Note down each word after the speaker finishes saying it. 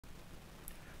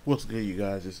What's good, you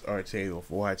guys? It's RTA with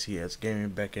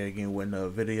YTSGaming back at again with another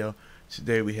video.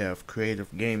 Today we have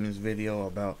CreativeGaming's video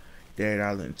about Dead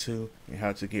Island 2 and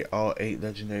how to get all 8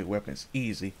 legendary weapons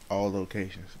easy, all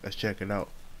locations. Let's check it out.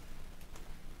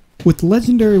 With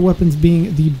legendary weapons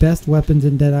being the best weapons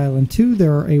in Dead Island 2,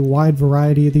 there are a wide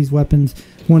variety of these weapons,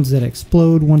 ones that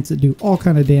explode, ones that do all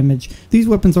kind of damage. These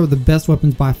weapons are the best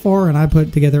weapons by far, and I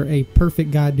put together a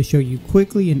perfect guide to show you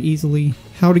quickly and easily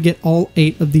how to get all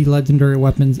 8 of the legendary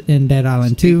weapons in Dead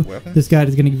Island 2. This guide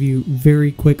is going to give you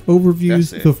very quick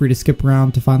overviews. Feel free to skip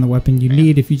around to find the weapon you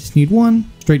need. If you just need one,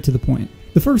 straight to the point.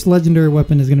 The first legendary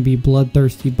weapon is going to be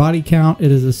Bloodthirsty Body Count.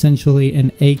 It is essentially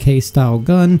an AK style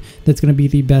gun that's going to be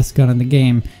the best gun in the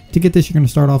game. To get this, you're going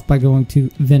to start off by going to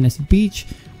Venice Beach.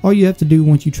 All you have to do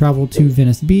once you travel to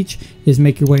Venice Beach is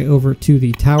make your way over to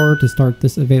the tower to start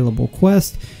this available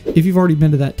quest. If you've already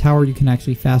been to that tower, you can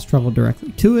actually fast travel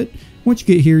directly to it. Once you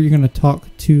get here, you're going to talk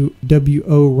to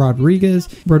W.O. Rodriguez.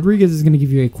 Rodriguez is going to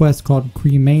give you a quest called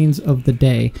Cremains of the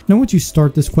Day. Now, once you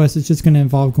start this quest, it's just going to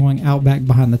involve going out back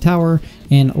behind the tower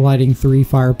and lighting 3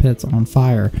 fire pits on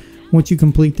fire. Once you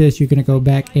complete this, you're going to go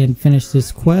back and finish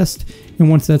this quest.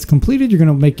 And once that's completed, you're going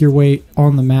to make your way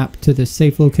on the map to this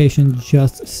safe location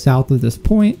just south of this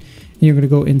point. And you're going to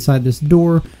go inside this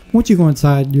door. Once you go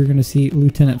inside, you're going to see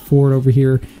Lieutenant Ford over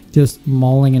here just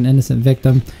mauling an innocent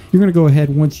victim. You're going to go ahead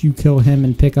once you kill him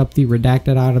and pick up the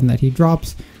redacted item that he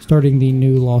drops, starting the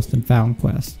new Lost and Found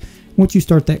quest. Once you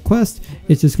start that quest,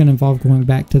 it's just going to involve going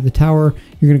back to the tower.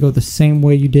 You're going to go the same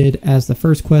way you did as the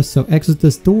first quest. So exit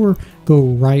this door, go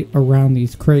right around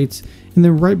these crates, and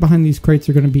then right behind these crates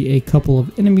are going to be a couple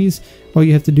of enemies. All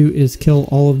you have to do is kill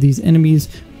all of these enemies.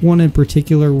 One in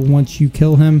particular, once you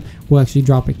kill him, will actually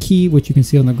drop a key, which you can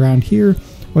see on the ground here.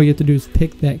 All you have to do is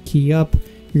pick that key up.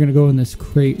 You're going to go in this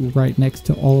crate right next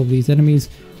to all of these enemies,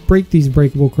 break these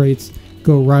breakable crates,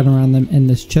 go right around them, and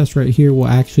this chest right here will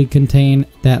actually contain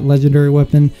that legendary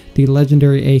weapon, the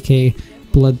legendary AK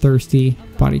Bloodthirsty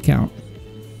Body Count.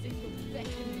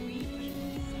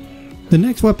 The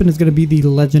next weapon is going to be the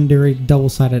legendary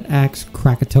double-sided axe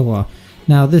Krakatoa.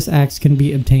 Now, this axe can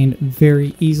be obtained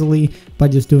very easily by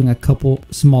just doing a couple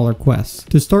smaller quests.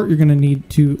 To start, you're going to need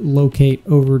to locate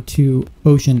over to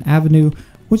Ocean Avenue.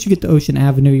 Once you get to Ocean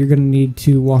Avenue, you're going to need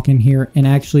to walk in here and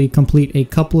actually complete a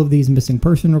couple of these missing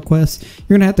person requests.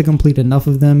 You're going to have to complete enough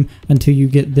of them until you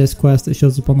get this quest that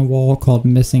shows up on the wall called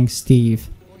Missing Steve.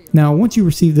 Now, once you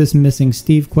receive this Missing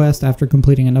Steve quest, after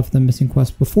completing enough of the missing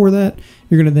quests before that,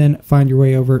 you're going to then find your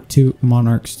way over to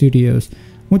Monarch Studios.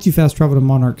 Once you fast travel to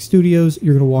Monarch Studios,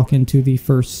 you're going to walk into the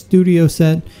first studio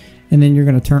set, and then you're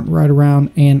going to turn right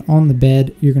around, and on the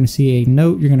bed, you're going to see a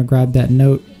note. You're going to grab that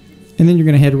note, and then you're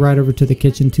going to head right over to the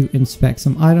kitchen to inspect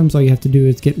some items. All you have to do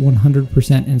is get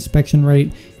 100% inspection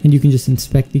rate, and you can just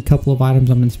inspect the couple of items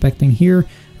I'm inspecting here.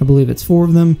 I believe it's 4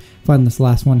 of them. Find this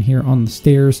last one here on the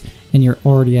stairs, and you're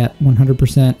already at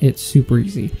 100%. It's super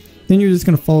easy. Then you're just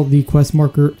going to follow the quest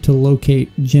marker to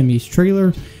locate Jimmy's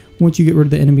trailer. Once you get rid of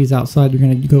the enemies outside, you're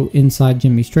going to go inside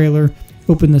Jimmy's trailer,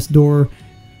 open this door.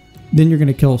 Then you're going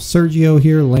to kill Sergio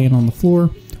here, laying on the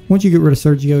floor. Once you get rid of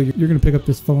Sergio, you're going to pick up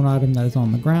this phone item that is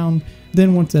on the ground.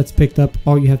 Then once that's picked up,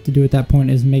 all you have to do at that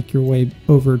point is make your way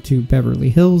over to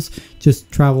Beverly Hills.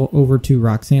 Just travel over to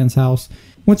Roxanne's house.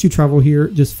 Once you travel here,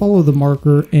 just follow the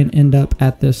marker and end up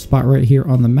at this spot right here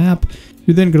on the map.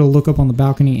 You're then going to look up on the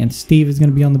balcony, and Steve is going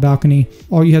to be on the balcony.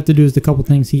 All you have to do is the couple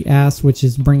things he asks, which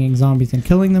is bringing zombies and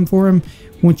killing them for him.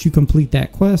 Once you complete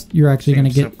that quest, you're actually going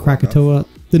to get Krakatoa.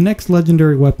 The next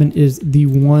legendary weapon is the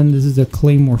one, this is a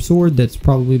Claymore sword that's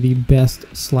probably the best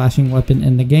slashing weapon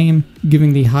in the game,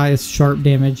 giving the highest sharp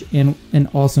damage and an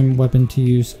awesome weapon to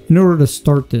use. In order to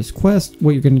start this quest,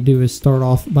 what you're going to do is start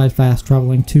off by fast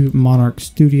traveling to Monarch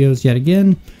Studios yet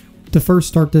again. To first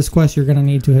start this quest, you're going to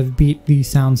need to have beat the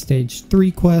Soundstage 3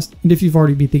 quest, and if you've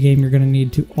already beat the game, you're going to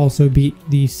need to also beat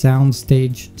the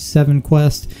Soundstage 7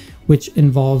 quest, which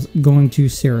involves going to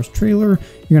Sarah's trailer.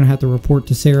 You're going to have to report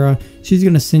to Sarah. She's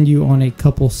going to send you on a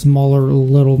couple smaller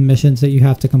little missions that you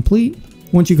have to complete.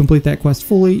 Once you complete that quest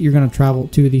fully, you're going to travel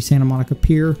to the Santa Monica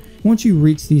Pier. Once you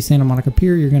reach the Santa Monica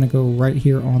Pier, you're going to go right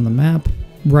here on the map,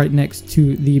 right next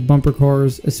to the bumper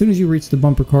cars. As soon as you reach the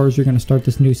bumper cars, you're going to start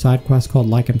this new side quest called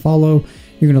Like and Follow.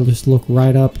 You're going to just look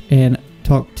right up and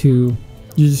talk to,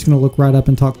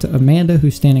 Amanda,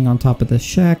 who's standing on top of this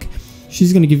shack.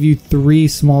 She's going to give you 3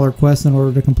 smaller quests in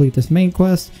order to complete this main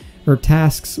quest, or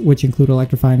tasks, which include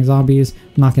electrifying zombies,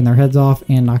 knocking their heads off,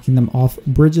 and knocking them off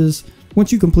bridges.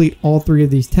 Once you complete all 3 of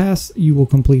these tasks, you will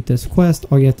complete this quest.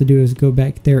 All you have to do is go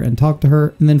back there and talk to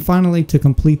her. And then finally, to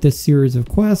complete this series of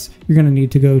quests, you're going to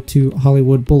need to go to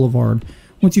Hollywood Boulevard.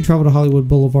 Once you travel to Hollywood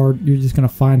Boulevard, you're just going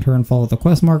to find her and follow the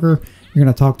quest marker. You're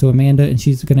going to talk to Amanda, and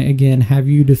she's going to, again, have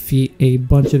you defeat a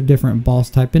bunch of different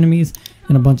boss-type enemies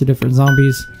and a bunch of different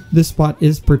zombies. This spot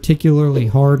is particularly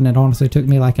hard, and it honestly took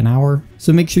me like an hour.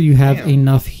 So make sure you have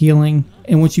enough healing.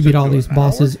 And once you beat all these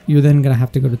bosses, you're then going to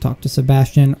have to go to talk to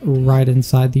Sebastian right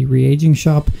inside the re-aging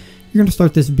shop. You're going to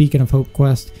start this Beacon of Hope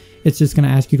quest. It's just going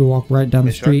to ask you to walk right down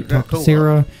the street, talk to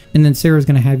Sarah, and then Sarah's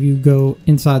going to have you go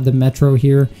inside the metro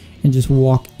here and just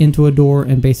walk into a door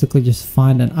and basically just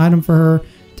find an item for her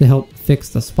to help fix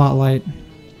the spotlight.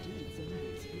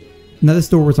 Now this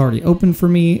door was already open for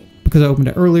me because I opened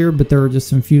it earlier, but there are just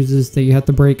some fuses that you have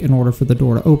to break in order for the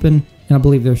door to open, and I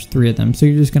believe there's 3 of them. So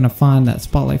you're just going to find that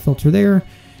spotlight filter there.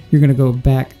 You're going to go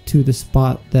back to the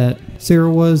spot that Sarah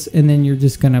was, and then you're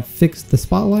just going to fix the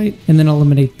spotlight and then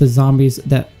eliminate the zombies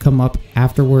that come up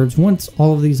afterwards. Once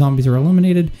all of these zombies are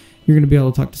eliminated, you're going to be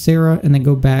able to talk to Sarah and then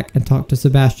go back and talk to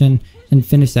Sebastian and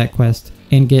finish that quest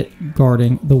and get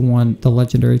guarding the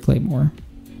legendary Claymore.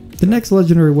 The next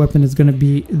legendary weapon is going to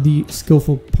be the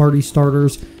skillful party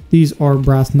starters. These are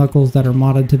brass knuckles that are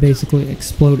modded to basically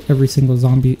explode every single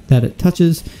zombie that it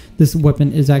touches. This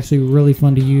weapon is actually really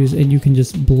fun to use, and you can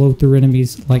just blow through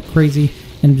enemies like crazy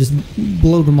and just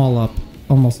blow them all up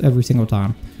almost every single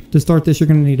time. To start this, you're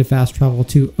going to need to fast travel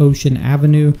to Ocean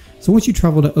Avenue. So once you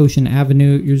travel to Ocean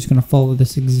Avenue, you're just going to follow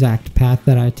this exact path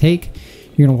that I take.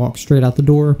 You're going to walk straight out the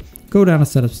door, go down a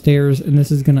set of stairs, and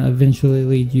this is going to eventually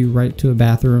lead you right to a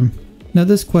bathroom. Now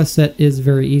this quest set is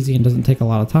very easy and doesn't take a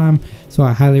lot of time, so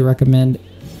I highly recommend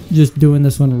just doing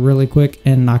this one really quick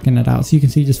and knocking it out. So you can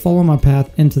see, just follow my path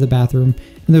into the bathroom,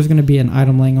 and there's going to be an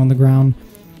item laying on the ground.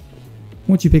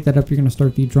 Once you pick that up, you're going to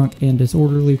start the Drunk and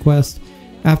Disorderly quest.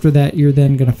 After that, you're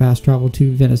then going to fast travel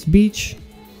to Venice Beach.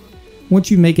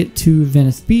 Once you make it to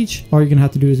Venice Beach, all you're going to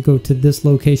have to do is go to this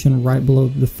location right below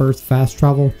the first fast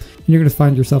travel, and you're going to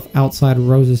find yourself outside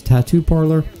Rose's Tattoo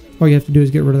Parlor. All you have to do is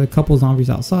get rid of the couple zombies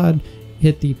outside,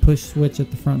 hit the push switch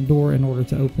at the front door in order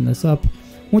to open this up.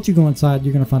 Once you go inside,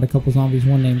 you're going to find a couple zombies,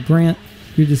 one named Grant.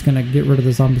 You're just going to get rid of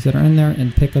the zombies that are in there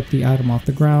and pick up the item off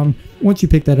the ground. Once you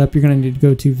pick that up, you're going to need to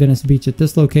go to Venice Beach at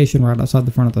this location right outside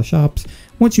the front of the shops.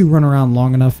 Once you run around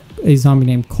long enough, a zombie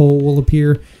named Cole will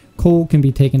appear. Cole can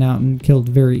be taken out and killed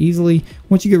very easily.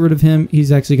 Once you get rid of him,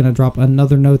 he's actually going to drop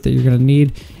another note that you're going to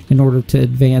need in order to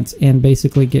advance and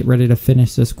basically get ready to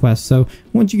finish this quest. So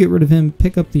once you get rid of him,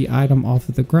 pick up the item off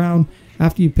of the ground.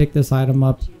 After you pick this item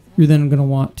up, you're then going to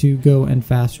want to go and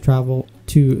fast travel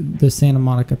to the Santa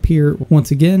Monica Pier once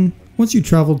again. Once you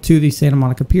travel to the Santa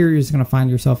Monica Pier, you're just going to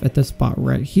find yourself at this spot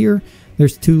right here.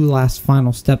 There's 2 last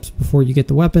final steps before you get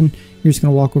the weapon. You're just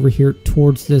going to walk over here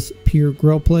towards this pier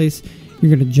grill place.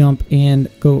 You're going to jump and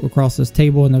go across this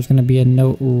table, and there's going to be a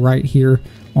note right here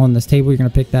on this table. You're going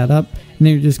to pick that up, and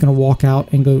then you're just going to walk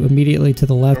out and go immediately to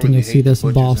the left, and you'll see this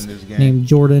boss named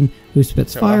Jordan who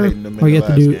spits fire. All you have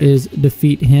to do is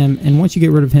defeat him, and once you get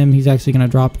rid of him, he's actually going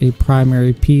to drop a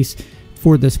primary piece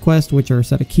for this quest, which are a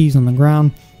set of keys on the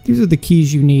ground. These are the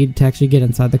keys you need to actually get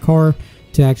inside the car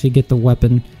to actually get the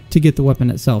weapon,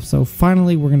 itself. So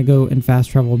finally, we're going to go and fast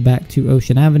travel back to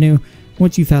Ocean Avenue.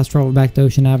 Once you fast travel back to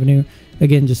Ocean Avenue,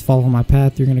 again, just follow my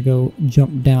path. You're going to go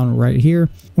jump down right here.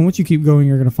 And once you keep going,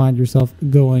 you're going to find yourself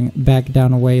going back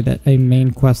down a way that a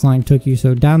main quest line took you.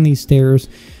 So down these stairs,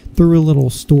 through a little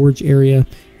storage area.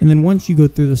 And then once you go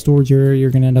through the storage area,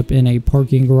 you're going to end up in a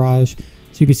parking garage.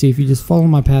 So you can see, if you just follow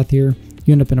my path here,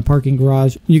 you end up in a parking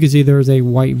garage. You can see there's a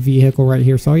white vehicle right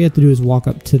here. So all you have to do is walk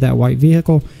up to that white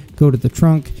vehicle, go to the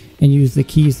trunk, and use the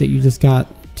keys that you just got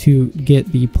to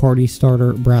get the party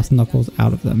starter brass knuckles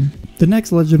out of them. The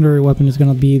next legendary weapon is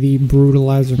going to be the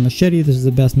Brutalizer Machete. This is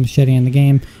the best machete in the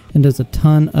game and does a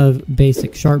ton of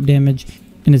basic sharp damage,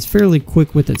 and it's fairly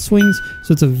quick with its swings,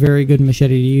 so it's a very good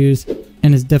machete to use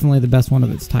and is definitely the best one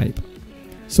of its type.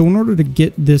 So in order to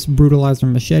get this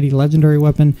Brutalizer Machete legendary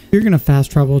weapon, you're going to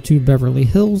fast travel to Beverly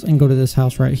Hills and go to this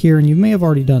house right here, and you may have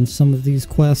already done some of these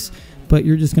quests, but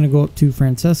you're just going to go up to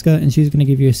Francesca, and she's going to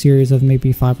give you a series of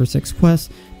maybe 5 or 6 quests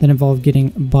that involve getting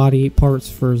body parts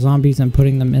for zombies and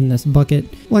putting them in this bucket.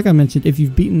 Like I mentioned, if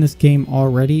you've beaten this game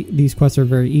already, these quests are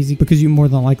very easy because you more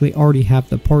than likely already have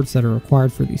the parts that are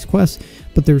required for these quests.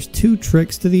 But there's 2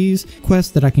 tricks to these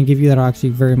quests that I can give you that will actually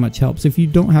very much help. So if you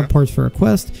don't have parts for a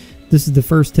quest, this is the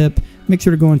first tip. Make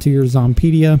sure to go into your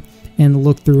Zompedia and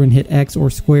look through and hit X or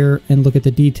square and look at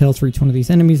the details for each one of these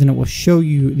enemies, and it will show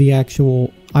you the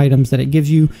actual items that it gives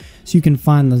you, so you can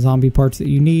find the zombie parts that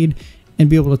you need and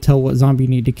be able to tell what zombie you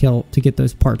need to kill to get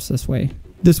those parts this way.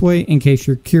 This way, in case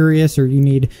you're curious or you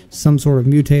need some sort of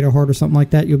mutator heart or something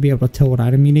like that, you'll be able to tell what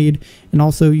item you need. And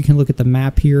also you can look at the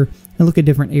map here and look at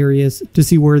different areas to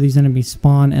see where these enemies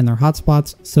spawn and their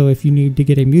hotspots. So if you need to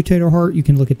get a mutator heart, you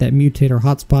can look at that mutator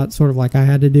hotspot, sort of like I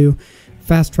had to do.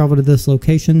 Fast travel to this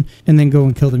location and then go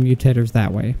and kill the mutators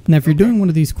that way. Now if you're doing one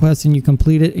of these quests and you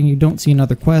complete it and you don't see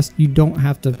another quest, you don't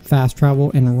have to fast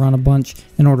travel and run a bunch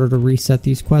in order to reset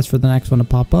these quests for the next one to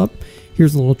pop up.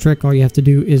 Here's a little trick. All you have to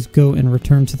do is go and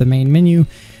return to the main menu,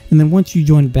 and then once you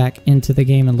join back into the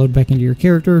game and load back into your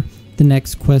character, the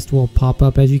next quest will pop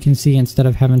up. As you can see, instead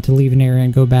of having to leave an area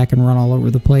and go back and run all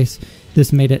over the place,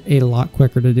 this made it a lot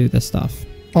quicker to do this stuff.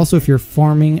 Also, if you're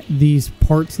farming these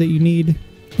parts that you need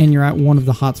and you're at one of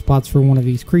the hotspots for one of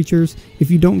these creatures, if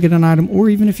you don't get an item, or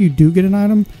even if you do get an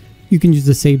item, you can use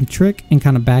the same trick and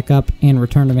kind of back up and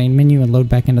return to main menu and load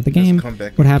back into the game.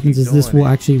 What happens is this will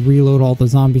actually reload all the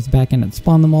zombies back in and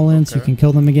spawn them all in, so you can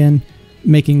kill them again,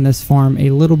 making this farm a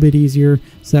little bit easier,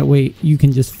 so that way you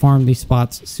can just farm these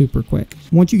spots super quick.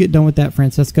 Once you get done with that,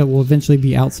 Francesca will eventually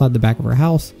be outside the back of her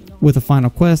house with a final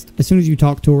quest. As soon as you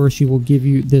talk to her, she will give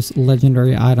you this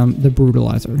legendary item, the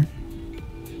Brutalizer.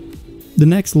 The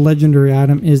next legendary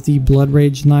item is the Blood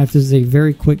Rage knife. This is a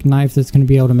very quick knife that's going to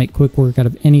be able to make quick work out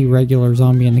of any regular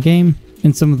zombie in the game.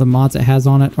 And some of the mods it has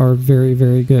on it are very,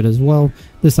 very good as well.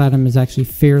 This item is actually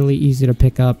fairly easy to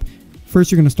pick up.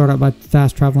 First, you're going to start out by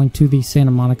fast traveling to the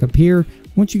Santa Monica Pier.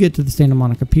 Once you get to the Santa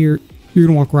Monica Pier, you're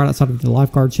going to walk right outside of the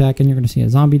lifeguard shack and you're going to see a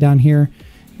zombie down here.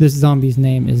 This zombie's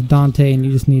name is Dante, and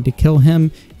you just need to kill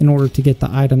him in order to get the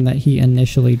item that he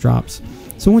initially drops.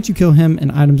 So once you kill him,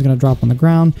 an item's going to drop on the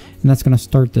ground, and that's going to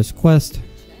start this quest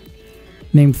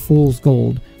named Fool's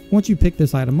Gold. Once you pick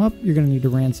this item up, you're going to need to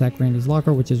ransack Randy's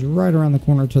locker, which is right around the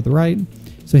corner to the right.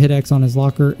 So hit X on his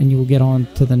locker, and you will get on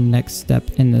to the next step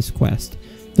in this quest.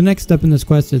 The next step in this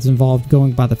quest is involved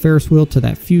going by the Ferris wheel to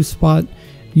that fuse spot.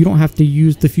 You don't have to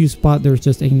use the fuse spot. There's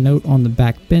just a note on the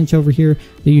back bench over here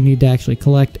that you need to actually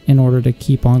collect in order to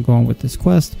keep on going with this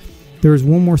quest. There's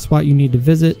one more spot you need to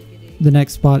visit. The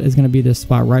next spot is going to be this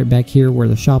spot right back here where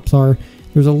the shops are.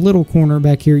 There's a little corner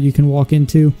back here you can walk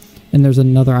into, and there's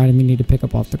another item you need to pick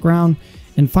up off the ground.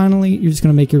 And finally, you're just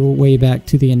going to make your way back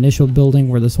to the initial building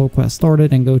where this whole quest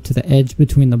started and go to the edge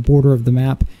between the border of the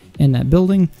map and that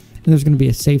building. And there's going to be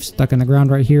a safe stuck in the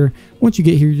ground right here. Once you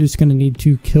get here, you're just going to need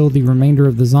to kill the remainder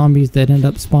of the zombies that end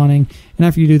up spawning. And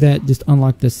after you do that, just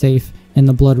unlock the safe, and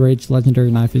the Blood Rage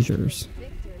legendary knife is yours.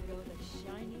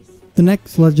 The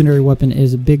next legendary weapon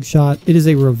is Big Shot. It is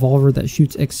a revolver that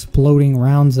shoots exploding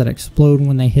rounds that explode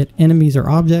when they hit enemies or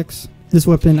objects. This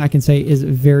weapon, I can say, is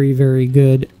very, very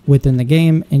good within the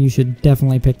game, and you should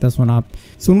definitely pick this one up.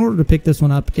 So in order to pick this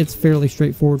one up, it's fairly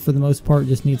straightforward for the most part,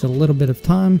 just needs a little bit of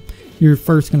time. You're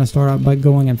first going to start out by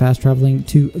going and fast traveling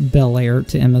to Bel Air,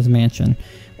 to Emma's mansion.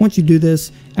 Once you do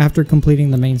this, after completing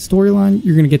the main storyline,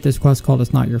 you're going to get this quest called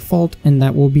It's Not Your Fault, and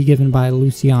that will be given by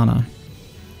Luciana.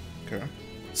 Okay.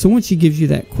 So once she gives you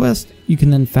that quest, you can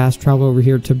then fast travel over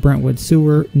here to Brentwood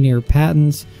Sewer near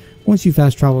Patton's. Once you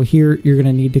fast travel here, you're going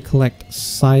to need to collect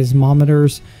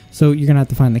seismometers. So you're going to have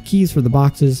to find the keys for the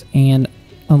boxes and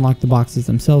unlock the boxes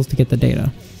themselves to get the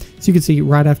data. So you can see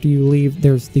right after you leave,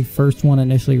 there's the first one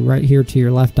initially right here to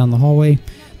your left down the hallway.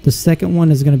 The second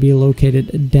one is going to be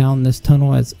located down this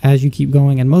tunnel as you keep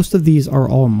going, and most of these are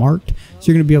all marked, so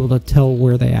you're going to be able to tell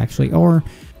where they actually are.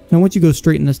 Now once you go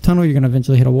straight in this tunnel, you're going to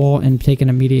eventually hit a wall and take an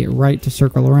immediate right to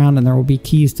circle around, and there will be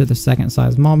keys to the second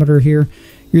seismometer here.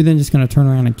 You're then just going to turn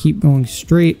around and keep going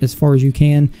straight as far as you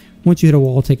can. Once you hit a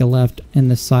wall, take a left,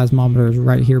 and this seismometer is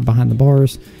right here behind the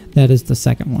bars. That is the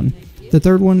second one. The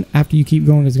third one, after you keep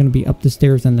going, is going to be up the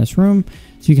stairs in this room.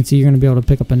 So you can see you're going to be able to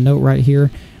pick up a note right here.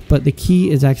 But the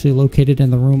key is actually located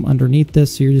in the room underneath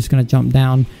this, so you're just going to jump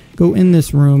down, go in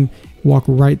this room, walk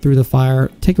right through the fire,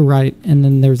 take a right, and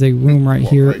then there's a room right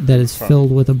here that is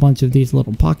filled with a bunch of these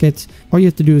little pockets. All you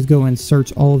have to do is go and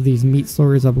search all of these meat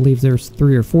slurries. I believe there's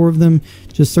 3 or 4 of them.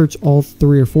 Just search all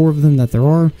 3 or 4 of them that there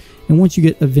are. And once you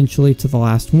get eventually to the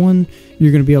last one,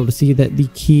 you're going to be able to see that the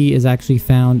key is actually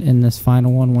found in this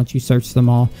final one once you search them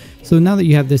all. So now that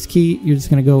you have this key, you're just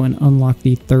going to go and unlock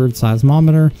the third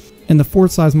seismometer. And the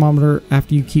fourth seismometer,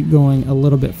 after you keep going a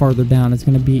little bit farther down, is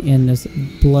going to be in this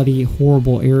bloody,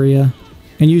 horrible area.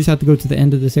 And you just have to go to the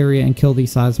end of this area and kill the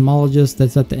seismologist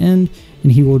that's at the end,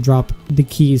 and he will drop the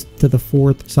keys to the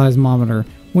fourth seismometer.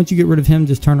 Once you get rid of him,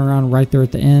 just turn around right there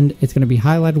at the end. It's going to be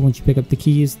highlighted once you pick up the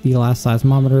keys. The last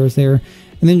seismometer is there.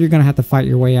 and then you're going to have to fight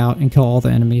your way out and kill all the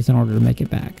enemies in order to make it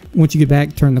back. Once you get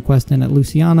back, turn the quest in at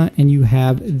Luciana, and you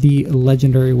have the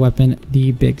legendary weapon,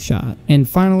 the Big Shot. And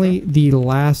finally, the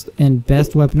last and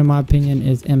best weapon in my opinion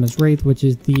is Emma's Wraith, which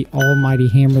is the almighty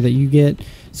hammer that you get.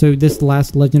 So this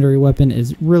last legendary weapon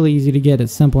is really easy to get.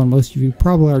 It's simple, and most of you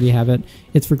probably already have it.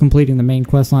 It's for completing the main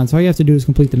quest line. So all you have to do is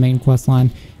complete the main quest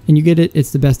line, and you get it.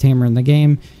 It's the best hammer in the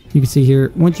game. You can see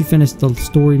here, once you finish the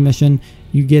story mission,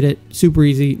 you get it. Super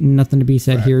easy, nothing to be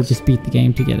said here, just beat the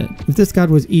game to get it. If this guide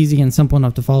was easy and simple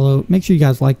enough to follow, make sure you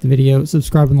guys like the video,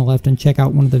 subscribe on the left, and check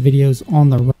out one of the videos on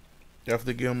the right.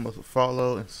 Definitely give them a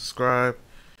follow and subscribe.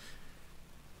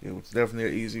 It was definitely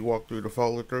an easy walkthrough to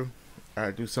follow through.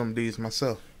 I do some of these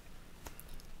myself.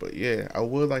 But yeah, I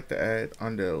would like to add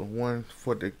on the one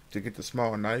to get the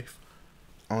small knife.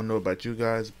 I don't know about you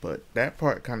guys, but that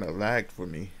part kind of lagged for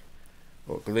me,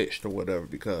 or glitched or whatever,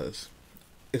 because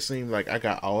it seemed like I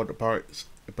got all the parts,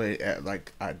 but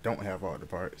like I don't have all the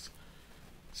parts.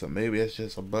 So maybe it's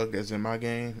just a bug that's in my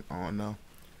game. I don't know.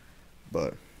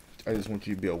 But I just want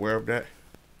you to be aware of that.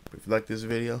 If you like this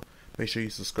video, make sure you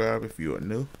subscribe if you are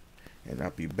new, and I'll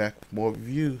be back with more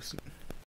reviews.